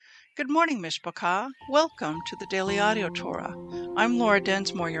Good morning, Mishpachah. Welcome to the Daily Audio Torah. I'm Laura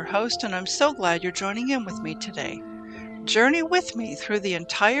Densmore, your host, and I'm so glad you're joining in with me today. Journey with me through the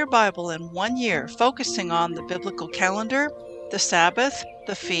entire Bible in 1 year, focusing on the biblical calendar, the Sabbath,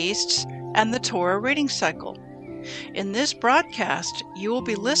 the feasts, and the Torah reading cycle. In this broadcast, you will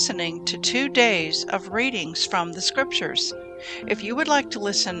be listening to 2 days of readings from the Scriptures. If you would like to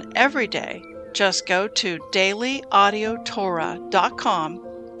listen every day, just go to dailyaudiotorah.com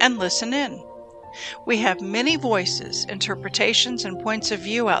and listen in. We have many voices, interpretations, and points of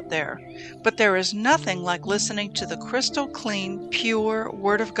view out there, but there is nothing like listening to the crystal clean, pure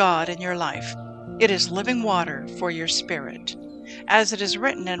Word of God in your life. It is living water for your spirit. As it is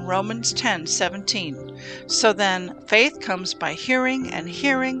written in Romans 10:17, so then faith comes by hearing, and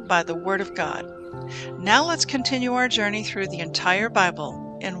hearing by the Word of God. Now let's continue our journey through the entire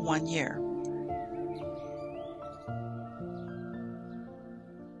Bible in 1 year.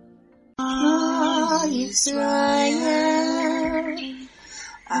 Israel,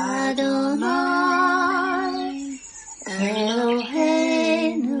 Adonai,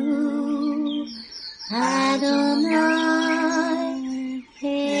 Eloheinu, Adonai,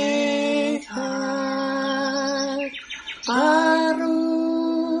 Echad,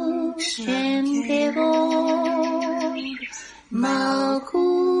 Baruch Shem Kevod,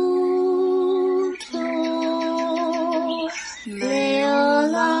 Malkuto,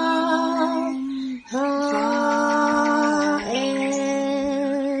 Leolam.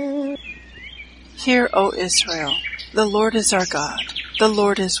 Hear, O Israel, the Lord is our God, the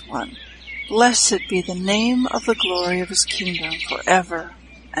Lord is one. Blessed be the name of the glory of his kingdom forever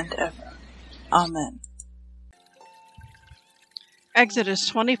and ever. Amen. Exodus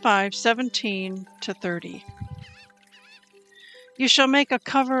 25:17-30. You shall make a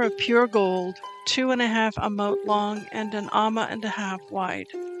cover of pure gold, 2.5 amot long and 1.5 amot wide.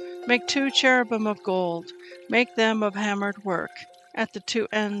 Make 2 cherubim of gold. Make them of hammered work, at the 2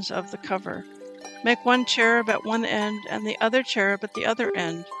 ends of the cover. Make 1 cherub at one end, and the other cherub at the other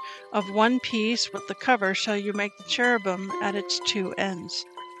end. Of one piece with the cover shall you make the cherubim at its 2 ends.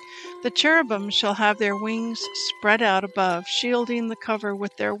 The cherubim shall have their wings spread out above, shielding the cover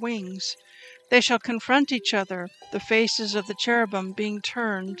with their wings. They shall confront each other, the faces of the cherubim being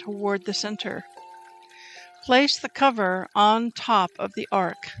turned toward the center. Place the cover on top of the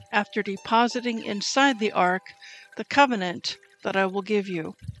ark, after depositing inside the ark the covenant that I will give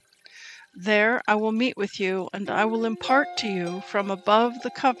you. There I will meet with you, and I will impart to you from above the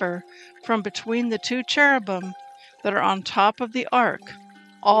cover, from between the 2 cherubim that are on top of the ark,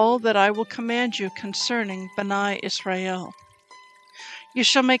 all that I will command you concerning Bnei Israel. You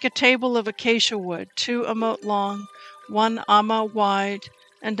shall make a table of acacia wood, 2 amot long, 1 amah wide,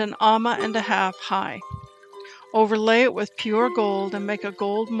 and 1.5 amah high. Overlay it with pure gold, and make a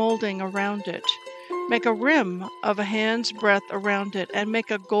gold molding around it. Make a rim of a hand's breadth around it, and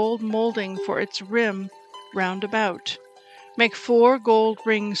make a gold molding for its rim round about. Make 4 gold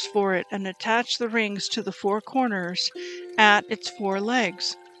rings for it, and attach the rings to the 4 corners at its 4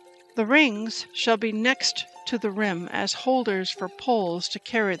 legs. The rings shall be next to the rim as holders for poles to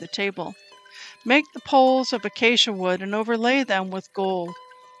carry the table. Make the poles of acacia wood, and overlay them with gold.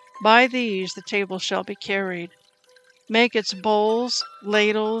 By these the table shall be carried. Make its bowls,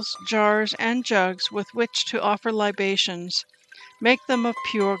 ladles, jars, and jugs with which to offer libations. Make them of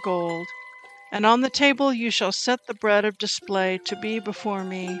pure gold. And on the table you shall set the bread of display to be before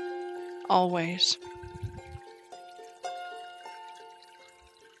me always.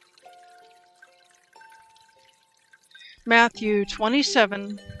 Matthew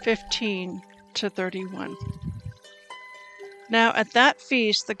 27:15-31. Now at that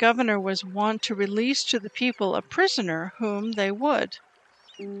feast the governor was wont to release to the people a prisoner whom they would.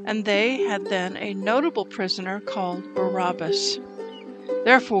 And they had then a notable prisoner called Barabbas.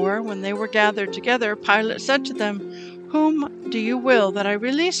 Therefore, when they were gathered together, Pilate said to them, Whom do you will that I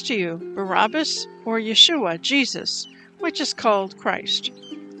release to you, Barabbas or Yeshua, Jesus, which is called Christ?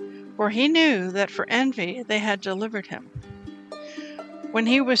 For he knew that for envy they had delivered him. When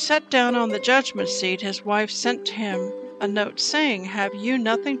he was set down on the judgment seat, his wife sent to him a note saying, Have you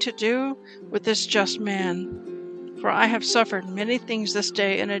nothing to do with this just man? For I have suffered many things this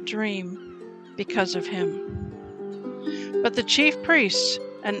day in a dream because of him. But the chief priests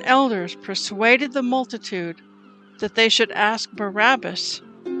and elders persuaded the multitude that they should ask Barabbas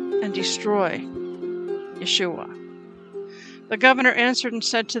and destroy Yeshua. The governor answered and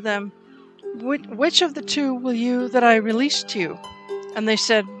said to them, Which of the 2 will you that I release to you? And they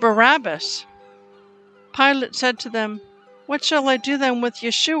said, Barabbas. Pilate said to them, What shall I do then with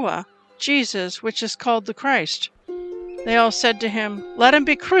Yeshua, Jesus, which is called the Christ? They all said to him, "Let him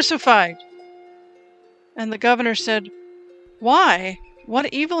be crucified." And the governor said, "Why?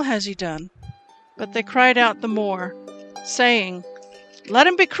 What evil has he done?" But they cried out the more, saying, "Let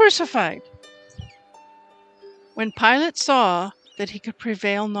him be crucified." When Pilate saw that he could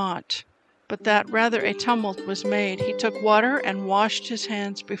prevail not, but that rather a tumult was made, he took water and washed his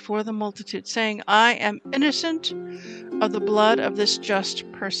hands before the multitude, saying, "I am innocent of the blood of this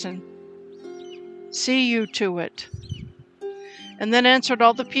just person. See you to it." And then answered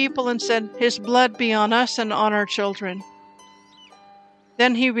all the people and said, "His blood be on us and on our children."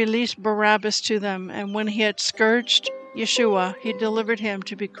 Then he released Barabbas to them, and when he had scourged Yeshua, he delivered him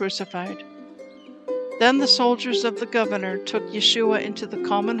to be crucified. Then the soldiers of the governor took Yeshua into the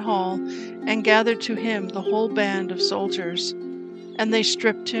common hall and gathered to him the whole band of soldiers. And they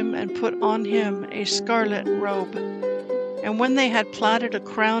stripped him and put on him a scarlet robe. And when they had plaited a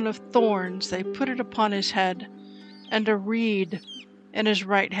crown of thorns, they put it upon his head, and a reed in his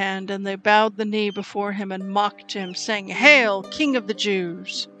right hand. And they bowed the knee before him and mocked him, saying, "Hail, King of the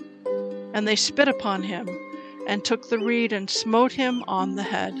Jews!" And they spit upon him, and took the reed and smote him on the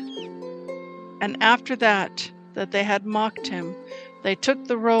head. And after that they had mocked him, they took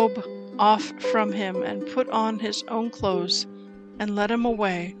the robe off from him and put on his own clothes and led him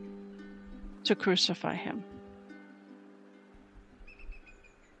away to crucify him.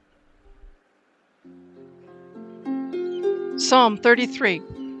 Psalm 33,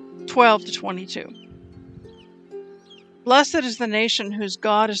 12-22. Blessed is the nation whose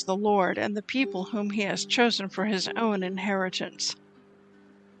God is the Lord, and the people whom he has chosen for his own inheritance.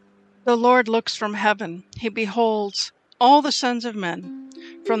 The Lord looks from heaven, he beholds all the sons of men.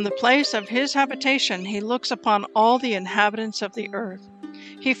 From the place of his habitation he looks upon all the inhabitants of the earth.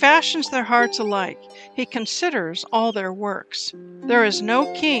 He fashions their hearts alike, he considers all their works. There is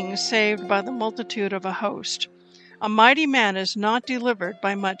no king saved by the multitude of a host. A mighty man is not delivered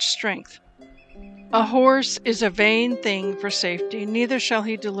by much strength. A horse is a vain thing for safety, neither shall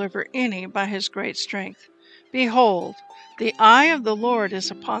he deliver any by his great strength. Behold, the eye of the Lord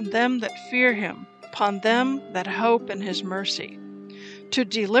is upon them that fear him, upon them that hope in his mercy, to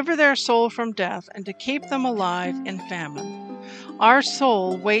deliver their soul from death and to keep them alive in famine. Our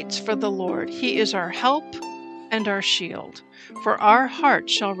soul waits for the Lord. He is our help and our shield. For our heart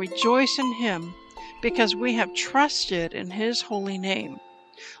shall rejoice in him, because we have trusted in his holy name.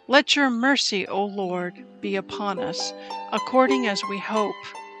 Let your mercy, O Lord, be upon us, according as we hope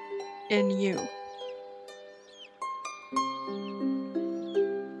in you.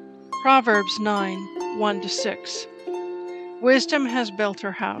 Proverbs 9, 1-6. Wisdom has built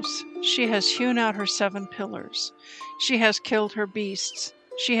her house. She has hewn out her 7 pillars. She has killed her beasts.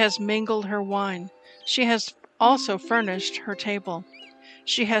 She has mingled her wine. She has also furnished her table.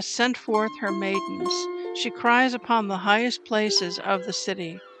 She has sent forth her maidens. She cries upon the highest places of the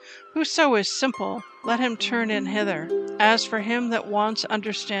city. Whoso is simple, let him turn in hither. As for him that wants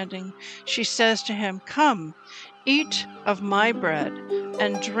understanding, she says to him, "Come, eat of my bread,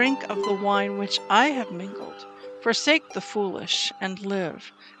 and drink of the wine which I have mingled. Forsake the foolish, and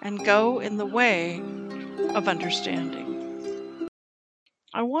live, and go in the way of understanding."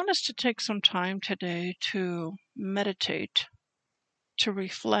 I want us to take some time today to meditate, to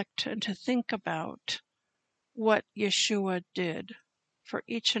reflect, and to think about what Yeshua did for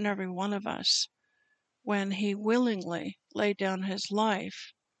each and every one of us when he willingly laid down his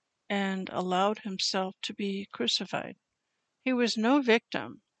life and allowed himself to be crucified. He was no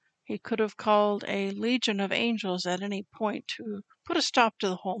victim. He could have called a legion of angels at any point to put a stop to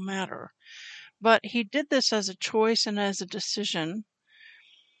the whole matter. But he did this as a choice and as a decision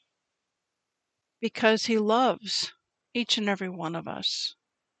because he loves each and every one of us.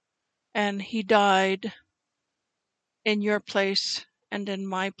 And he died in your place and in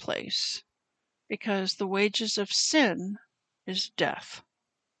my place, because the wages of sin is death.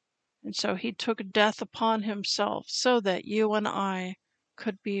 And so he took death upon himself so that you and I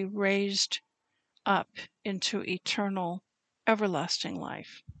could be raised up into eternal, everlasting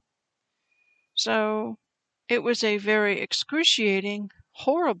life. So it was a very excruciating,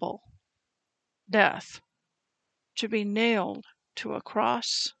 horrible death to be nailed to a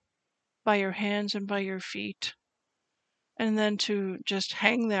cross by your hands and by your feet, and then to just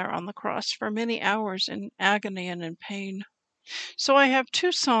hang there on the cross for many hours in agony and in pain. So I have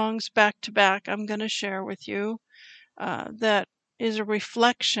 2 songs back to back I'm going to share with you that is a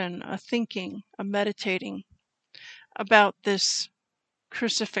reflection, a thinking, a meditating about this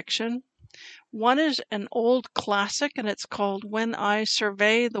crucifixion. One is an old classic, and it's called "When I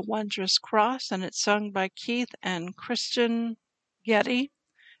Survey the Wondrous Cross," and it's sung by Keith and Kristen Getty.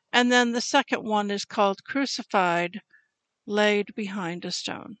 And then the second one is called "Crucified, laid behind a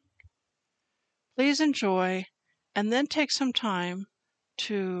stone. Please enjoy and then take some time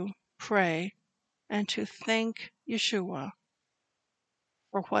to pray and to thank Yeshua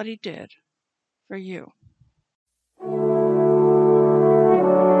for what he did for you.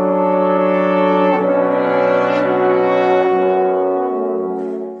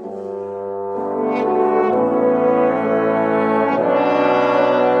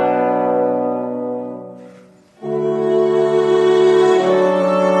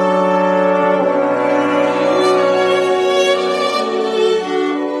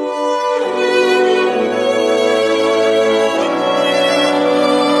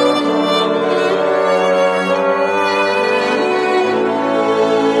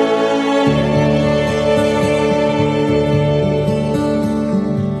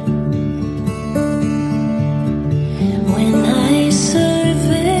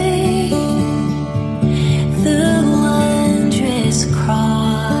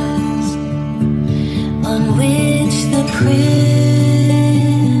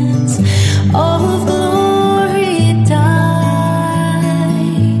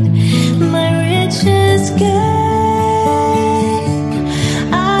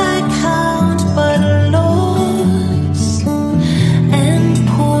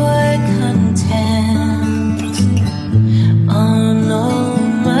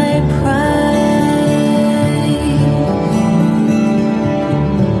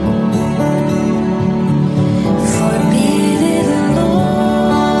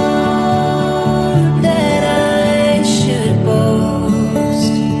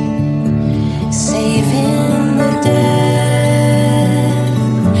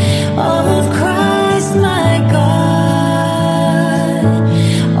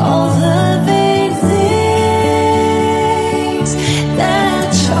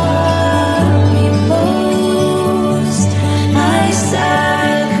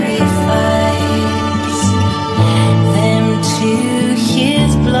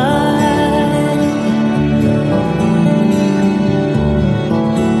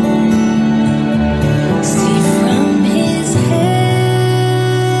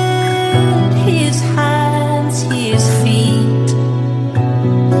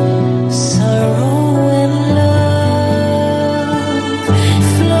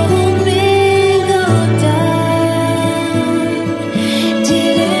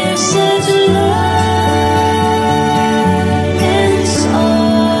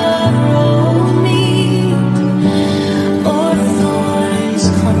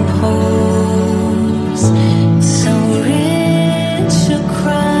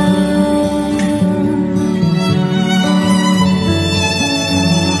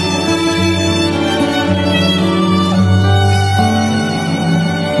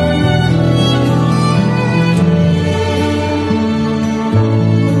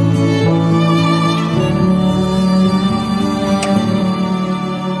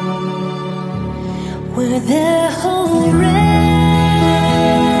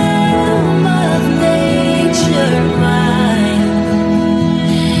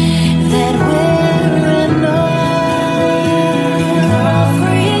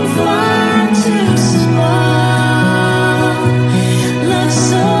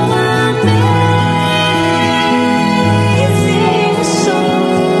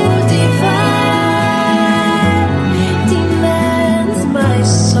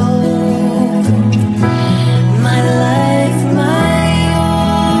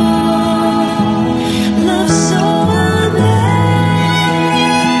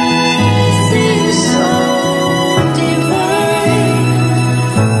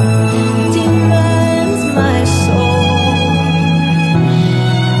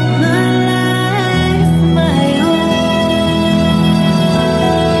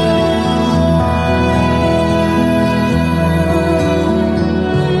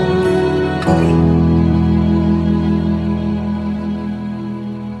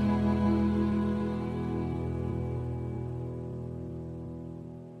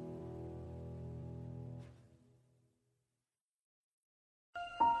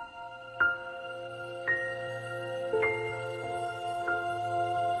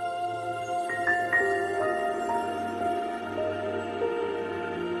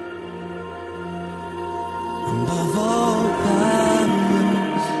 Above all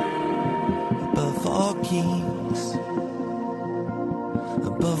powers, above all kings,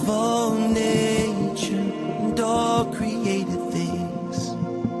 above all nature and all created things,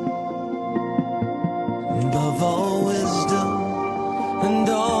 above all wisdom and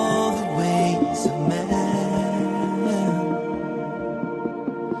all the ways of man.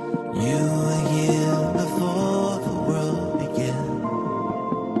 You were here before the world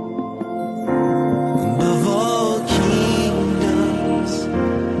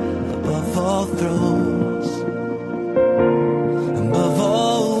thrones, above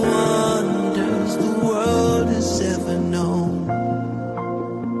all wonders the world has ever known,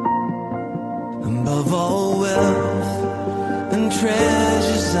 above all wealth and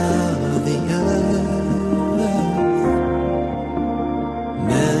treasures of the earth.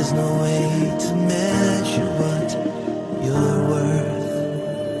 There's no way to measure what you're worth.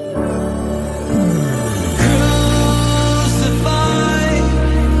 Crucified,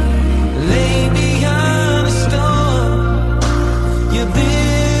 laid behind a stone, you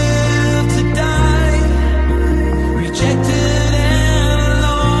lived to die, rejected and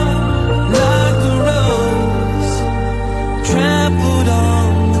alone, like a rose trampled on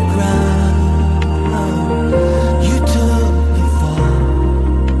the ground. You took the fall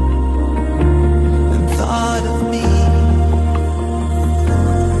and thought of me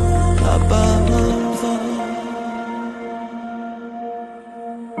above all.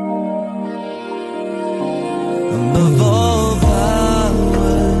 Above all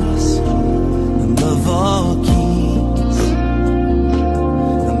powers, above all kings,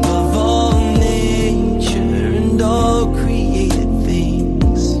 above all nature and all created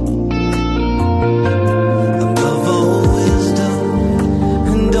things, above all wisdom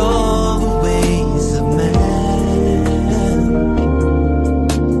and all the ways of man.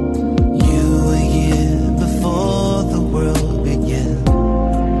 You were here before the world began.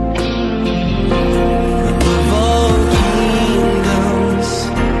 Above all kingdoms,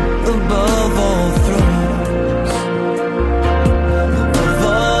 above all thrones, above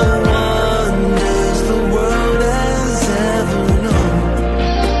all wonders the world has ever known,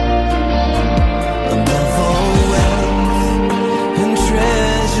 above all wealth and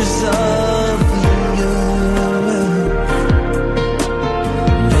treasures of the earth.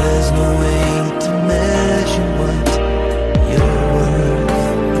 There's no way to measure what you're worth.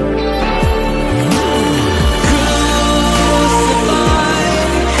 Crucified,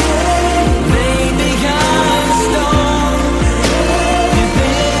 laid behind a stone, you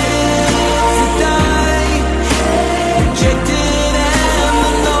lived to die, rejected and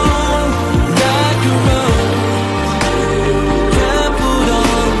alone, like a rose trampled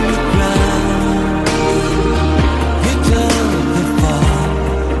on the ground. You took the fall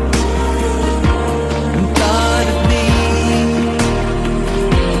and thought of me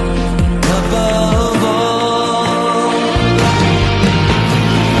above all.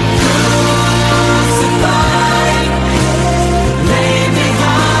 Crucified, laid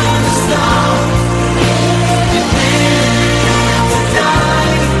behind a stone, you lived to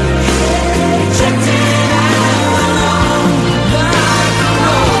die, rejected and alone, like a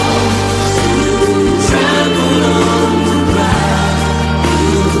rose trampled on the ground.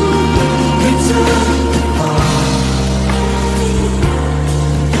 You took the fall,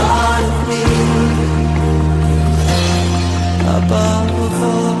 thought of me above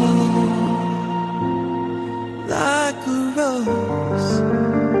all. Like a rose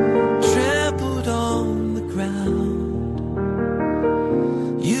trampled on the ground,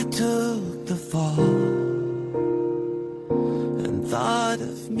 you took the fall and thought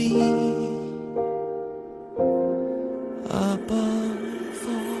of me above all.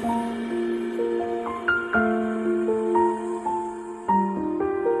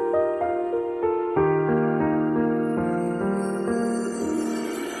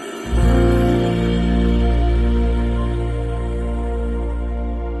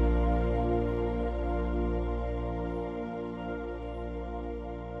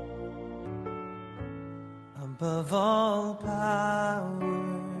 Above all powers,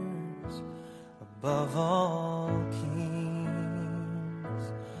 above all kings,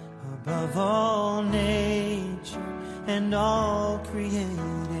 above all nature and all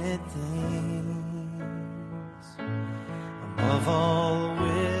created things, above all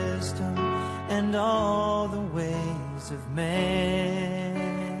wisdom and all the ways of man.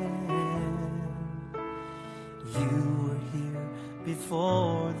 You were here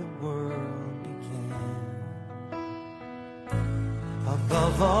before the world began.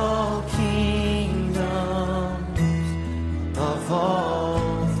 Above all kingdoms, above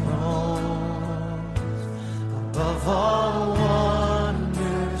all thrones, above all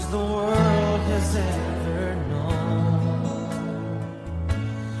wonders the world has ever known,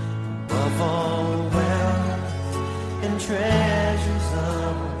 above all wealth and treasures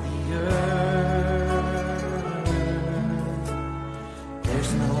of the earth.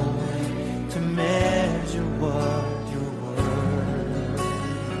 There's no way to measure what you're worth.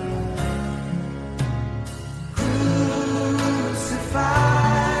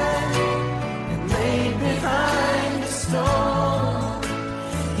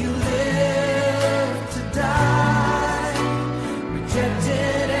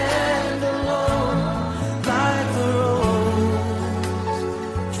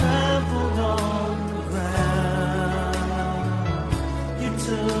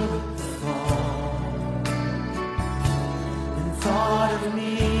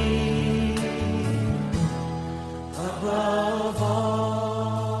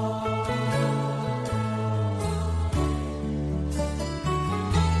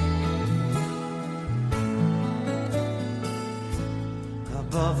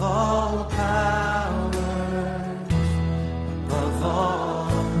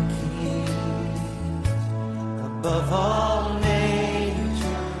 above all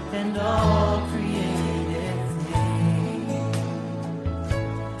nature and all created things,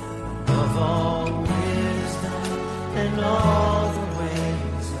 above all wisdom and all the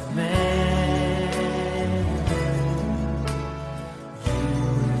ways of man. You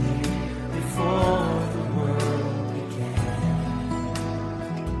were here before the world began,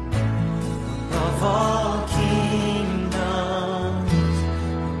 above all kingdoms,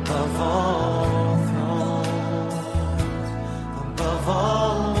 above all thrones, above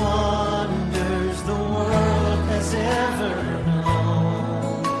all wonders the world has ever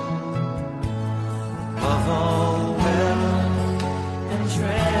known, above all wealth and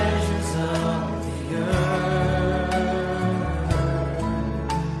treasures of the earth.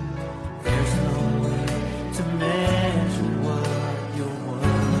 There's no way to measure what you're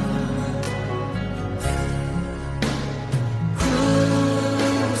worth.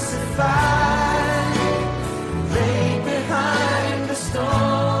 Crucified, laid behind the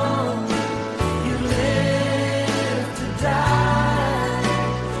stone, you lived to die,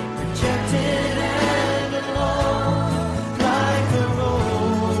 rejected and alone, like a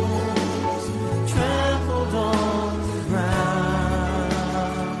rose trampled on the ground.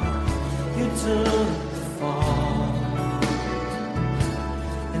 You took the fall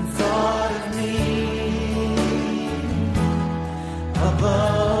and thought of me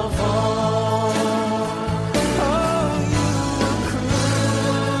above all. Oh, you were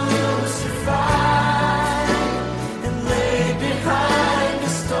crucified and laid behind a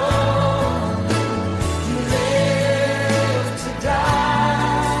stone. You lived to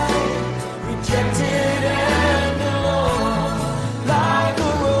die, rejected and alone, like a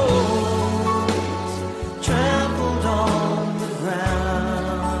rose trampled on the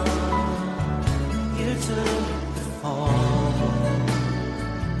ground. You took the fall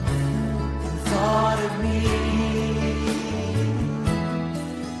and thought of me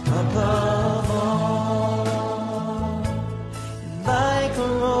above all, like a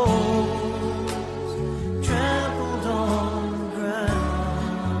rose trampled on the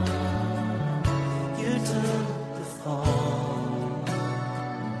ground. You took the fall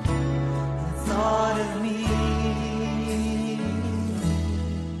and thought of me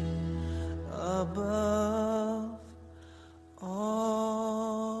above all.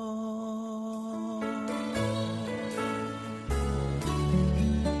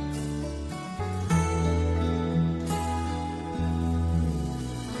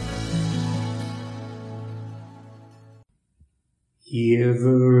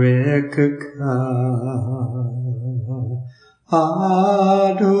 Yevrekka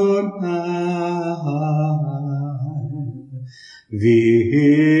Adonai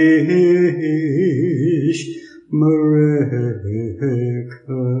Vish Mereka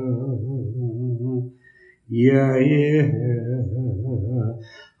Yair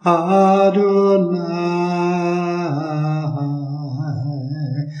Adonai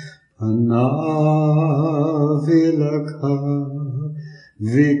Panavilaka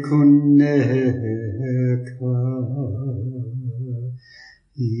Vikuneka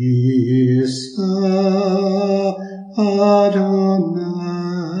Isa Adonai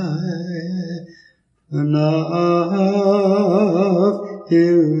Panav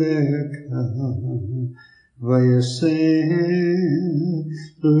Ileka Vayasem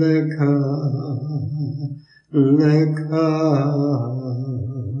Leka Leka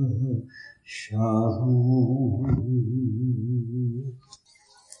Shalom.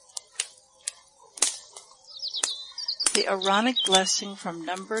 The Aaronic blessing from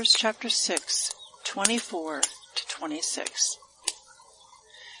Numbers chapter 6, 24 to 26.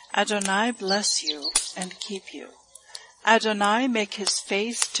 Adonai bless you and keep you. Adonai make his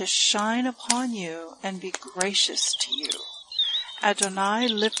face to shine upon you and be gracious to you. Adonai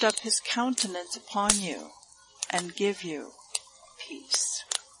lift up his countenance upon you and give you peace.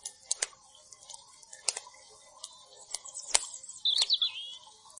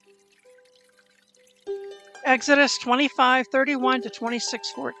 Exodus 25:31 to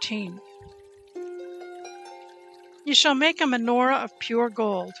 26:14. You shall make a menorah of pure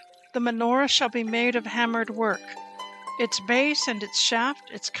gold. The menorah shall be made of hammered work. Its base and its shaft,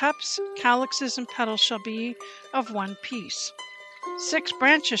 its cups, calyxes, and petals shall be of one piece. 6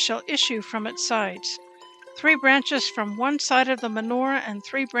 branches shall issue from its sides, 3 branches from one side of the menorah and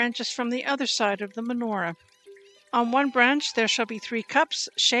 3 branches from the other side of the menorah. On one branch there shall be 3 cups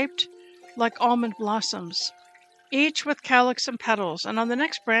shaped like almond blossoms, each with calyx and petals, and on the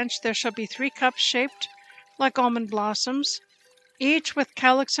next branch there shall be 3 cups shaped like almond blossoms, each with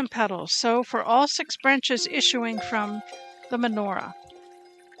calyx and petals, so for all 6 branches issuing from the menorah.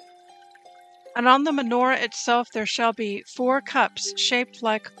 And on the menorah itself there shall be 4 cups shaped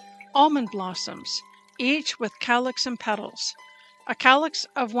like almond blossoms, each with calyx and petals, a calyx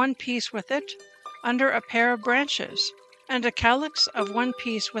of one piece with it, under a pair of branches, and a calyx of one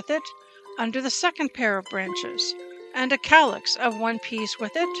piece with it, under the second pair of branches, and a calyx of one piece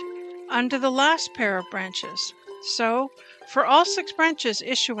with it, under the last pair of branches. So, for all 6 branches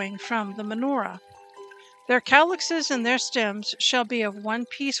issuing from the menorah. Their calyxes and their stems shall be of one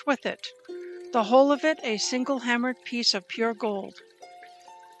piece with it, the whole of it a single hammered piece of pure gold.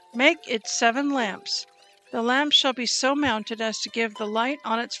 Make it 7 lamps. The lamps shall be so mounted as to give the light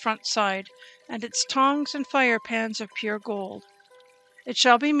on its front side, and its tongs and fire pans of pure gold. It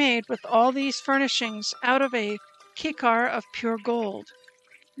shall be made with all these furnishings out of a kikar of pure gold.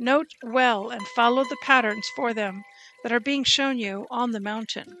 Note well and follow the patterns for them that are being shown you on the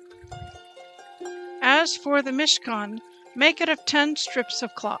mountain. As for the Mishkan, make it of 10 strips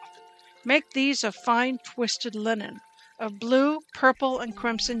of cloth. Make these of fine twisted linen, of blue, purple, and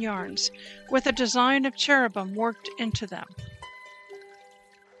crimson yarns, with a design of cherubim worked into them.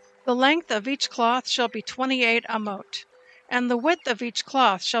 The length of each cloth shall be 28 amot, and the width of each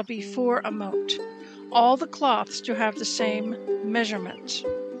cloth shall be 4 amot, all the cloths to have the same measurement.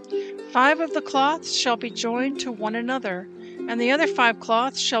 5 of the cloths shall be joined to one another, and the other 5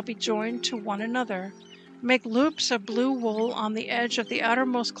 cloths shall be joined to one another. Make loops of blue wool on the edge of the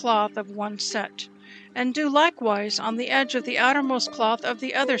outermost cloth of one set, and do likewise on the edge of the outermost cloth of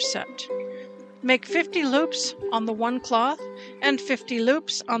the other set. Make 50 loops on the one cloth, and 50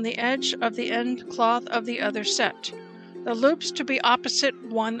 loops on the edge of the end cloth of the other set, the loops to be opposite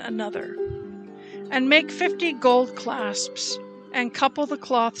one another. And make 50 gold clasps, and couple the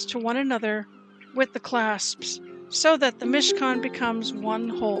cloths to one another with the clasps, so that the Mishkan becomes one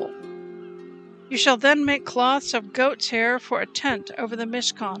whole. You shall then make cloths of goat's hair for a tent over the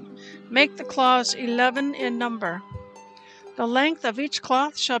Mishkan. Make the cloths 11 in number. The length of each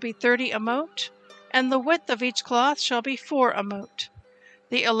cloth shall be 30 amot, and the width of each cloth shall be 4 amot.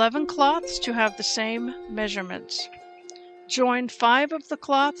 The 11 cloths to have the same measurements. Join 5 of the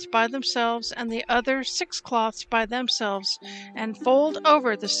cloths by themselves and the other 6 cloths by themselves, and fold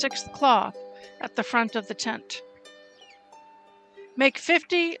over the 6th cloth at the front of the tent. Make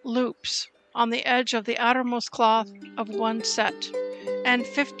 50 loops on the edge of the outermost cloth of one set, and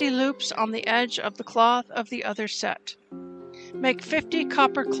 50 loops on the edge of the cloth of the other set. Make 50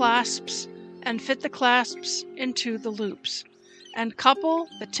 copper clasps, and fit the clasps into the loops, and couple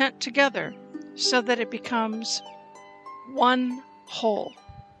the tent together so that it becomes one whole.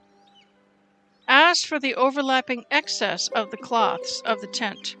 As for the overlapping excess of the cloths of the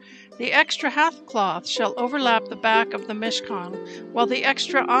tent, the extra half cloth shall overlap the back of the Mishkan, while the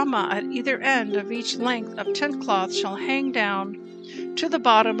extra amma at either end of each length of tent cloth shall hang down to the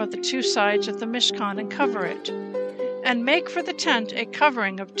bottom of the 2 sides of the Mishkan and cover it. And make for the tent a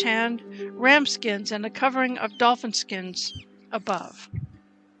covering of tanned ram skins and a covering of dolphin skins above.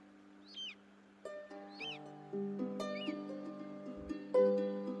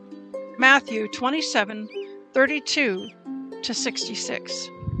 Matthew 27:32-66.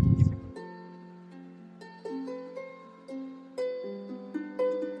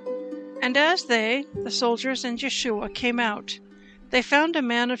 And as they, the soldiers and Yeshua, came out, they found a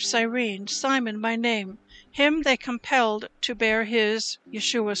man of Cyrene, Simon by name. Him they compelled to bear his,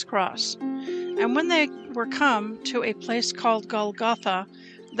 Yeshua's cross. And when they were come to a place called Golgotha,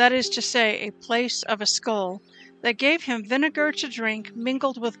 that is to say, a place of a skull, they gave him vinegar to drink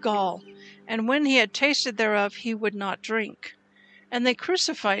mingled with gall, and when he had tasted thereof, he would not drink. And they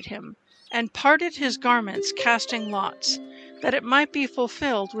crucified him, and parted his garments, casting lots, that it might be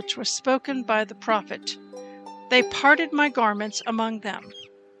fulfilled which was spoken by the prophet. They parted my garments among them,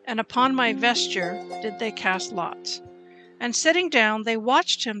 and upon my vesture did they cast lots. And sitting down, they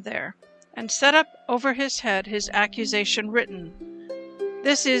watched him there, and set up over his head his accusation written,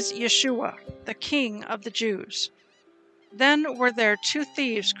 "This is Yeshua, the King of the Jews." Then were there 2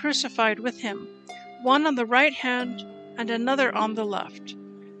 thieves crucified with him, one on the right hand and another on the left.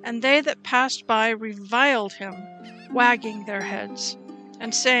 And they that passed by reviled him, wagging their heads,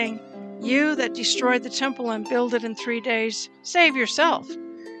 and saying, "You that destroyed the temple and build it in 3 days, save yourself.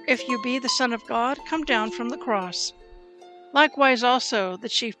 If you be the Son of God, come down from the cross." Likewise also the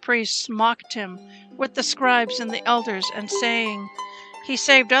chief priests mocked him with the scribes and the elders, and saying, "He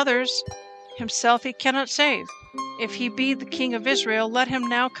saved others, himself he cannot save. If he be the King of Israel, let him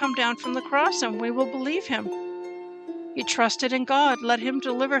now come down from the cross, and we will believe him. He trusted in God, let him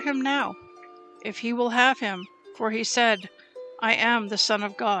deliver him now, if he will have him, for he said, I am the Son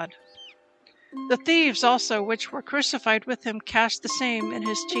of God." The thieves also which were crucified with him cast the same in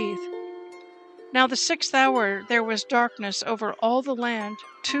his teeth. Now the 6th hour there was darkness over all the land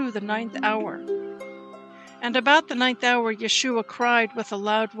to the 9th hour. And about the 9th hour Yeshua cried with a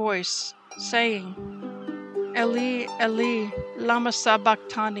loud voice, saying, Eli, Eli, lama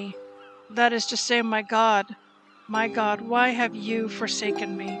sabachthani, that is to say, my God, why have you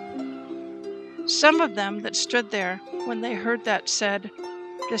forsaken me? Some of them that stood there, when they heard that, said,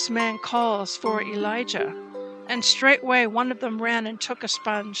 This man calls for Elijah. And straightway one of them ran and took a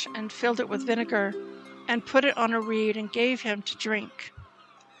sponge, and filled it with vinegar, and put it on a reed, and gave him to drink.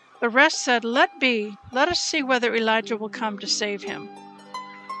 The rest said, Let be, let us see whether Elijah will come to save him.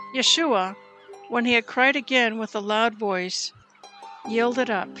 Yeshua, when he had cried again with a loud voice, yielded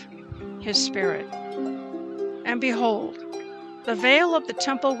up his spirit. And behold, the veil of the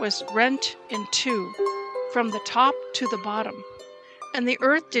temple was rent in two, from the top to the bottom. And the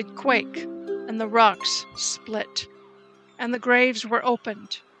earth did quake, and the rocks split, and the graves were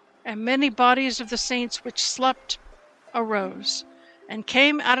opened, and many bodies of the saints which slept arose, and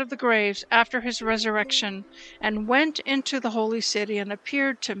came out of the graves after his resurrection, and went into the holy city, and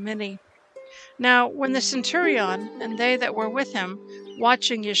appeared to many. Now when the centurion and they that were with him,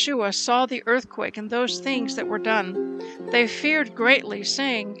 watching Yeshua, saw the earthquake and those things that were done, they feared greatly,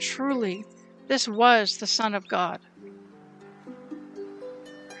 saying, Truly, this was the Son of God.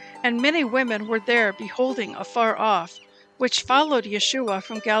 And many women were there beholding afar off, which followed Yeshua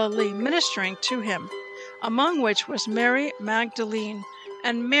from Galilee, ministering to him, among which was Mary Magdalene,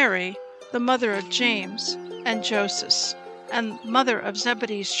 and Mary, the mother of James and Joseph, and mother of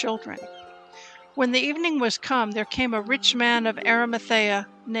Zebedee's children. When the evening was come, there came a rich man of Arimathea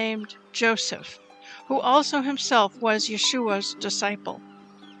named Joseph, who also himself was Yeshua's disciple.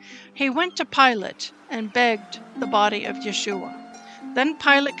 He went to Pilate and begged the body of Yeshua. Then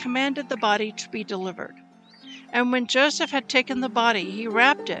Pilate commanded the body to be delivered. And when Joseph had taken the body, he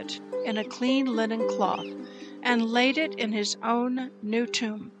wrapped it in a clean linen cloth, and laid it in his own new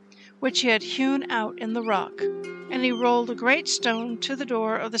tomb, which he had hewn out in the rock. And he rolled a great stone to the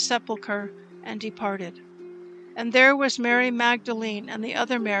door of the sepulchre, and departed. And there was Mary Magdalene and the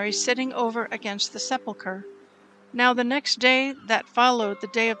other Mary sitting over against the sepulchre. Now the next day that followed the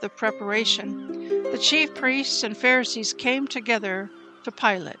day of the preparation, the chief priests and Pharisees came together to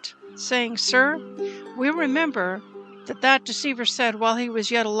Pilate, saying, Sir, we remember that deceiver said while he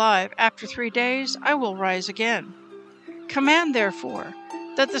was yet alive, After 3 days I will rise again. Command, therefore,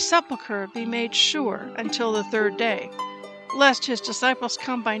 that the sepulchre be made sure until the 3rd day, lest his disciples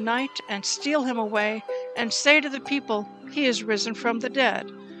come by night and steal him away, and say to the people, He is risen from the dead.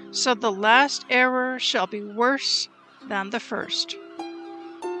 So the last error shall be worse than the first.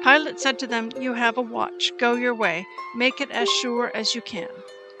 Pilate said to them, You have a watch. Go your way. Make it as sure as you can.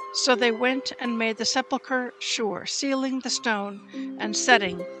 So they went and made the sepulchre sure, sealing the stone and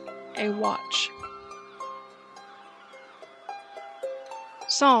setting a watch.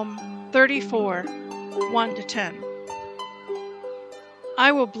 Psalm 34, 1-10.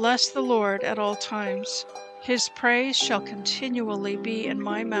 I will bless the Lord at all times. His praise shall continually be in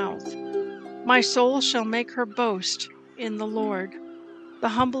my mouth. My soul shall make her boast in the Lord. The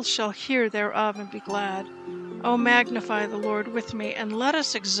humble shall hear thereof and be glad. O magnify the Lord with me, and let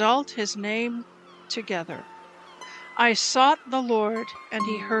us exalt his name together. I sought the Lord, and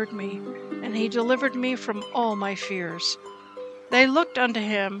he heard me, and he delivered me from all my fears. They looked unto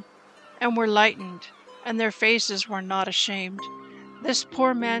him, and were lightened, and their faces were not ashamed. This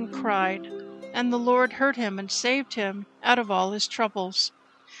poor man cried, and the Lord heard him and saved him out of all his troubles.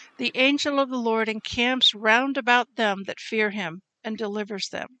 The angel of the Lord encamps round about them that fear him, and delivers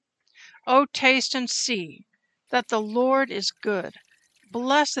them. O taste and see that the Lord is good.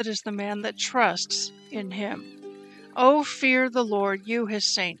 Blessed is the man that trusts in him. O fear the Lord, you his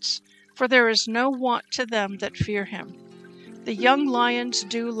saints, for there is no want to them that fear him. The young lions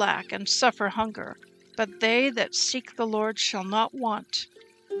do lack and suffer hunger, but they that seek the Lord shall not want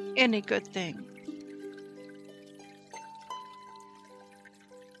any good thing.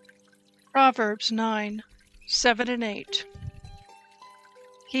 Proverbs 9, 7 and 8.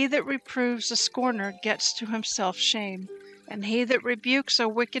 He that reproves a scorner gets to himself shame, and he that rebukes a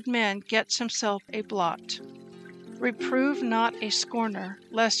wicked man gets himself a blot. Reprove not a scorner,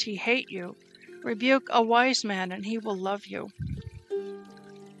 lest he hate you. Rebuke a wise man, and he will love you.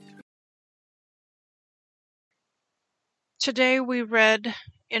 Today we read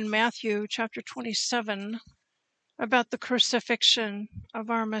in Matthew chapter 27 about the crucifixion of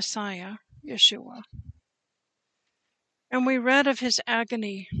our Messiah, Yeshua. And we read of his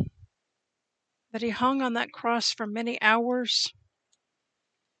agony, that he hung on that cross for many hours,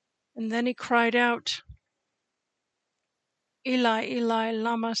 and then he cried out, Eli, Eli,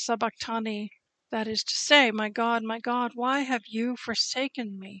 lama sabachthani, That is to say, my God, why have you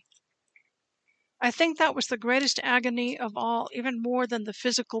forsaken me? I think that was the greatest agony of all, even more than the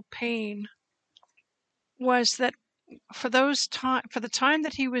physical pain, was that for the time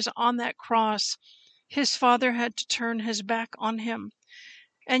that he was on that cross, his Father had to turn his back on him.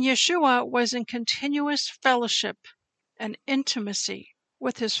 And Yeshua was in continuous fellowship and intimacy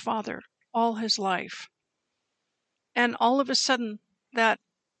with his Father all his life. And all of a sudden, that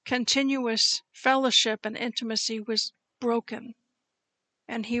continuous fellowship and intimacy was broken,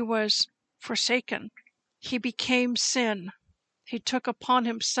 and he was forsaken. He became sin. He took upon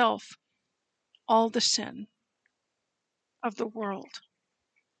himself all the sin of the world.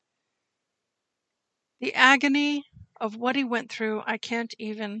 The agony of what he went through, I can't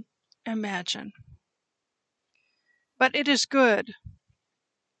even imagine. But it is good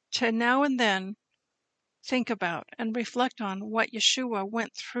to now and then think about and reflect on what Yeshua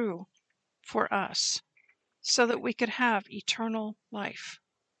went through for us so that we could have eternal life,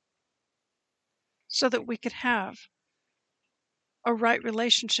 so that we could have a right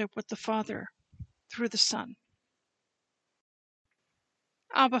relationship with the Father through the Son.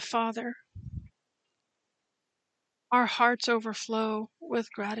 Abba, Father, our hearts overflow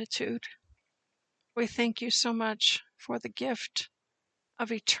with gratitude. We thank you so much for the gift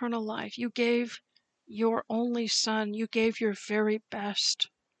of eternal life. You gave your only Son. You gave your very best.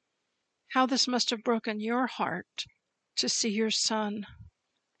 How this must have broken your heart to see your Son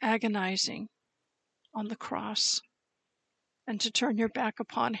agonizing on the cross and to turn your back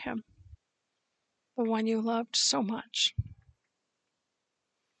upon him, the one you loved so much.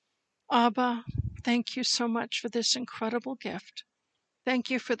 Abba, thank you so much for this incredible gift. Thank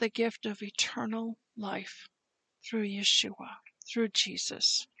you for the gift of eternal life through Yeshua, through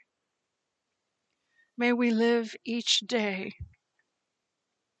Jesus. May we live each day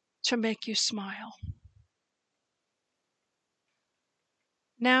to make you smile.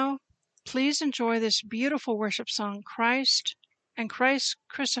 Now, please enjoy this beautiful worship song, Christ and Christ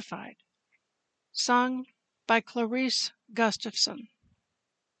Crucified, sung by Clarice Gustafson.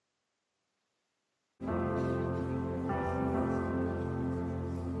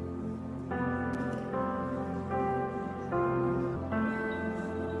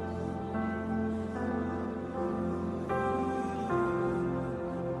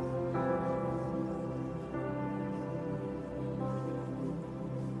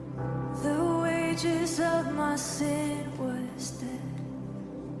 The wages of my sin was dead.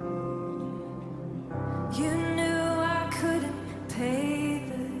 You knew I couldn't pay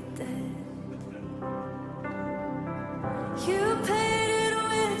the debt. You paid it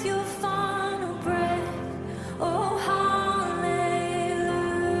with your final breath. Oh, hallelujah,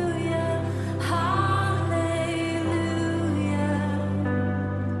 hallelujah.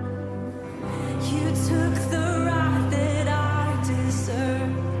 You took the wrath that I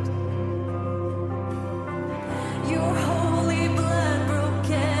deserved. Your holy blood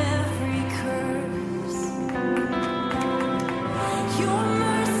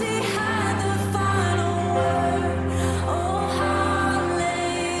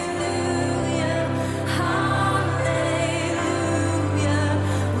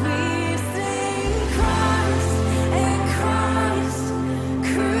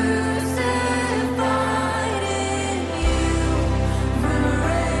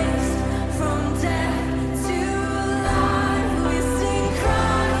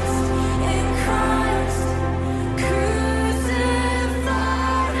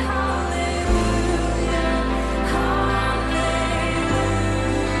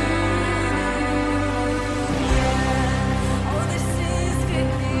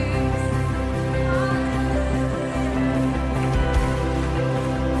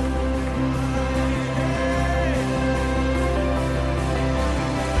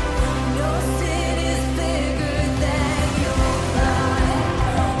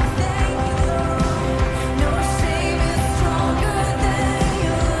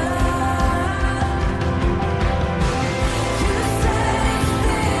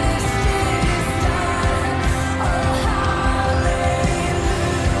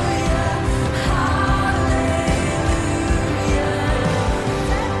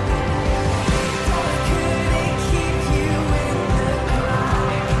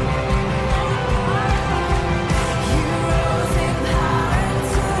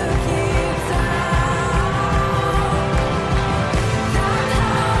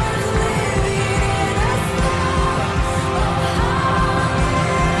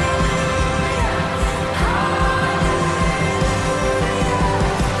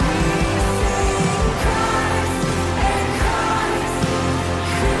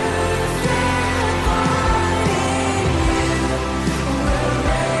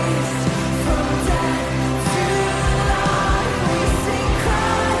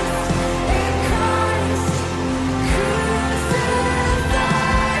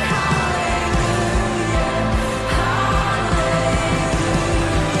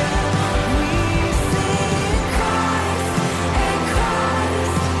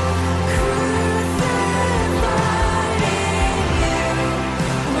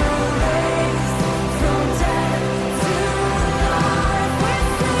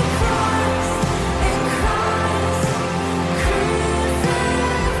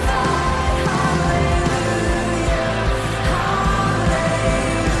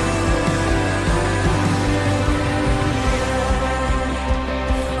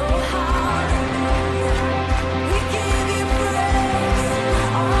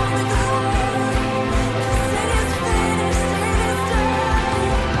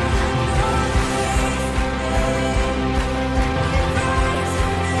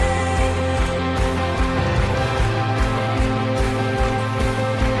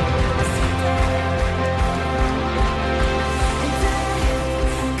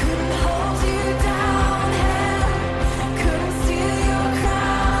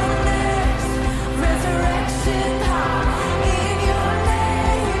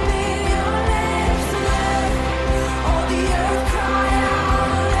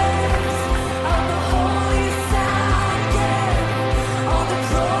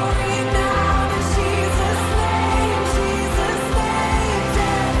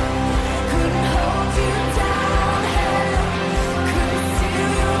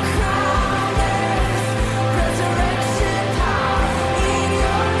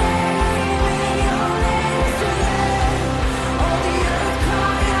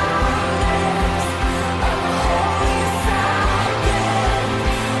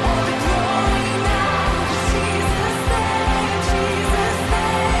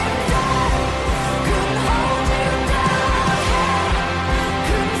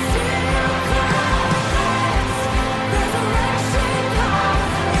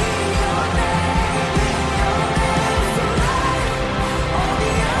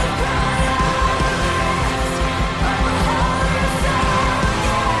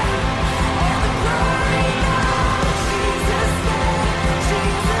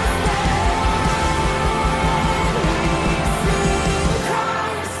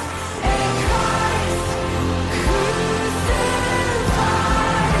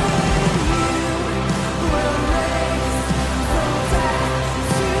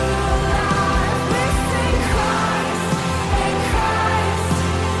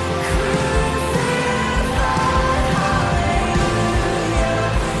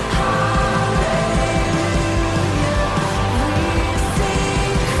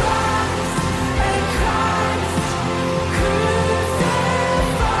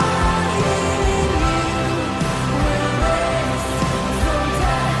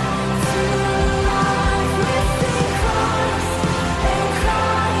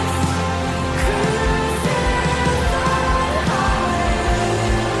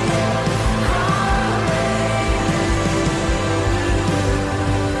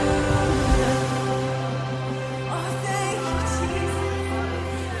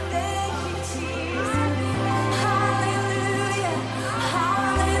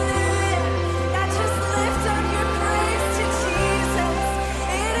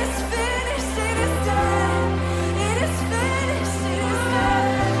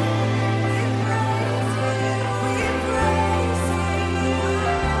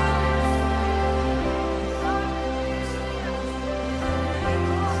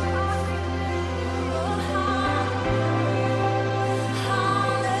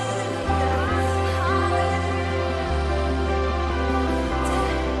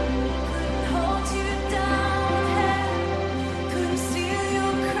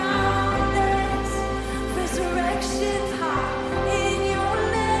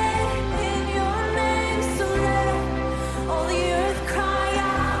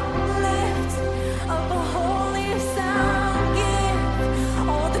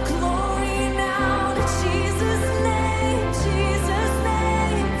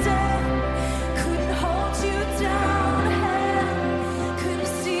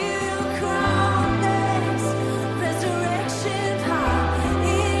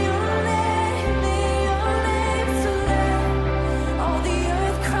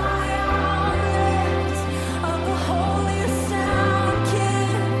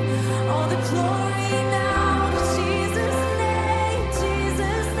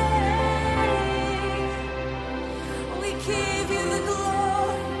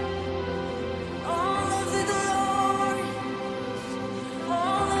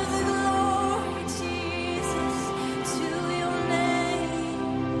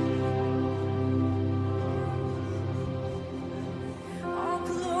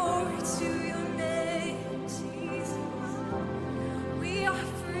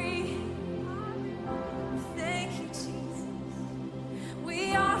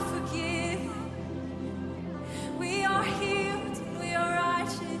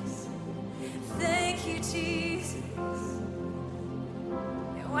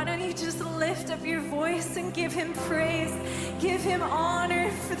don't you just lift up your voice and give him praise, give him honor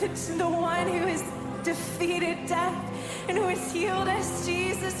for the one who has defeated death and who has healed us.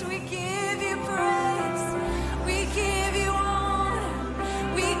 Jesus, we give you praise. We give you honor.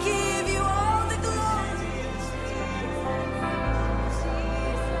 We give you all the glory.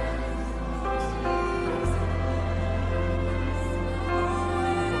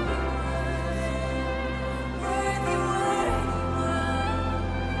 Worthy, worthy,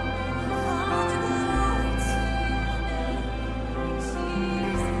 all the glory to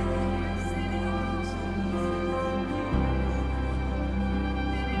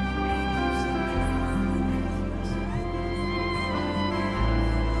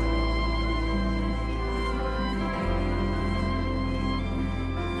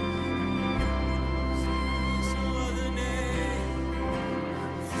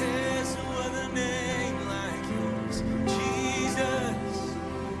There's no other name like yours, Jesus,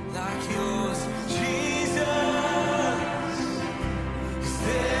 like yours, Jesus. 'Cause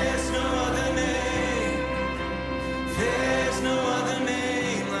there's no other name. There's no other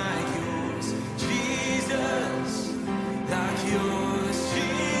name like yours, Jesus, like yours,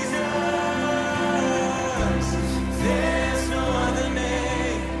 Jesus. There's no other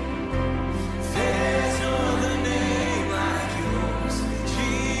name. There's no other name like yours,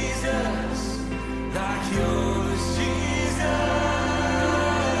 Jesus, like yours, Jesus.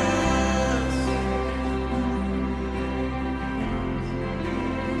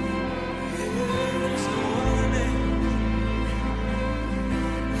 There's no other name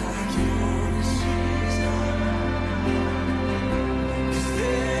like yours, Jesus. 'Cause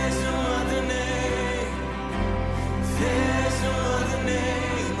there's no other name. There's no other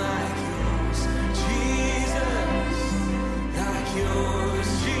name like yours, Jesus, like yours,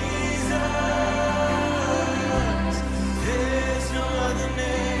 Jesus. There's no other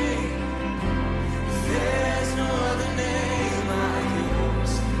name. There's no other name like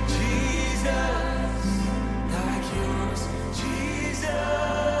yours, Jesus, like yours, Jesus.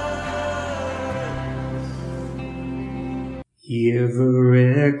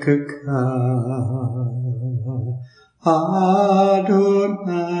 Yevreka Adonai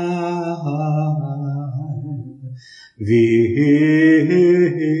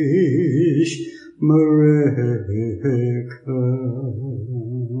Vish Mereka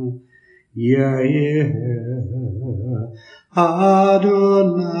Yair Adonai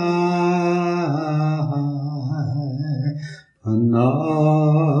Panavilaka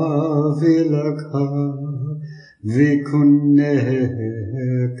Vikuneka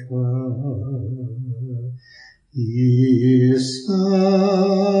Isa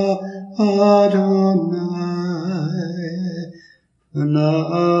Adonai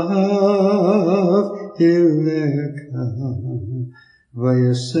Panav Ileka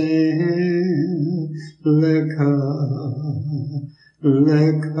Vayasen Leka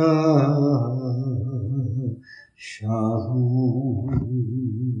Leka Shalom.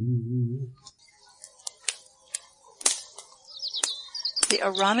 The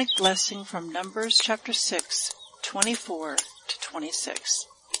Aaronic blessing from Numbers chapter 6, 24 to 26.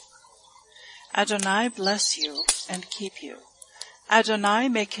 Adonai bless you and keep you. Adonai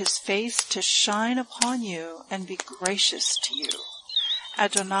make his face to shine upon you and be gracious to you.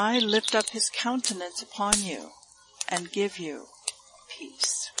 Adonai lift up his countenance upon you and give you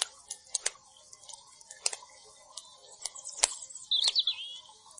peace.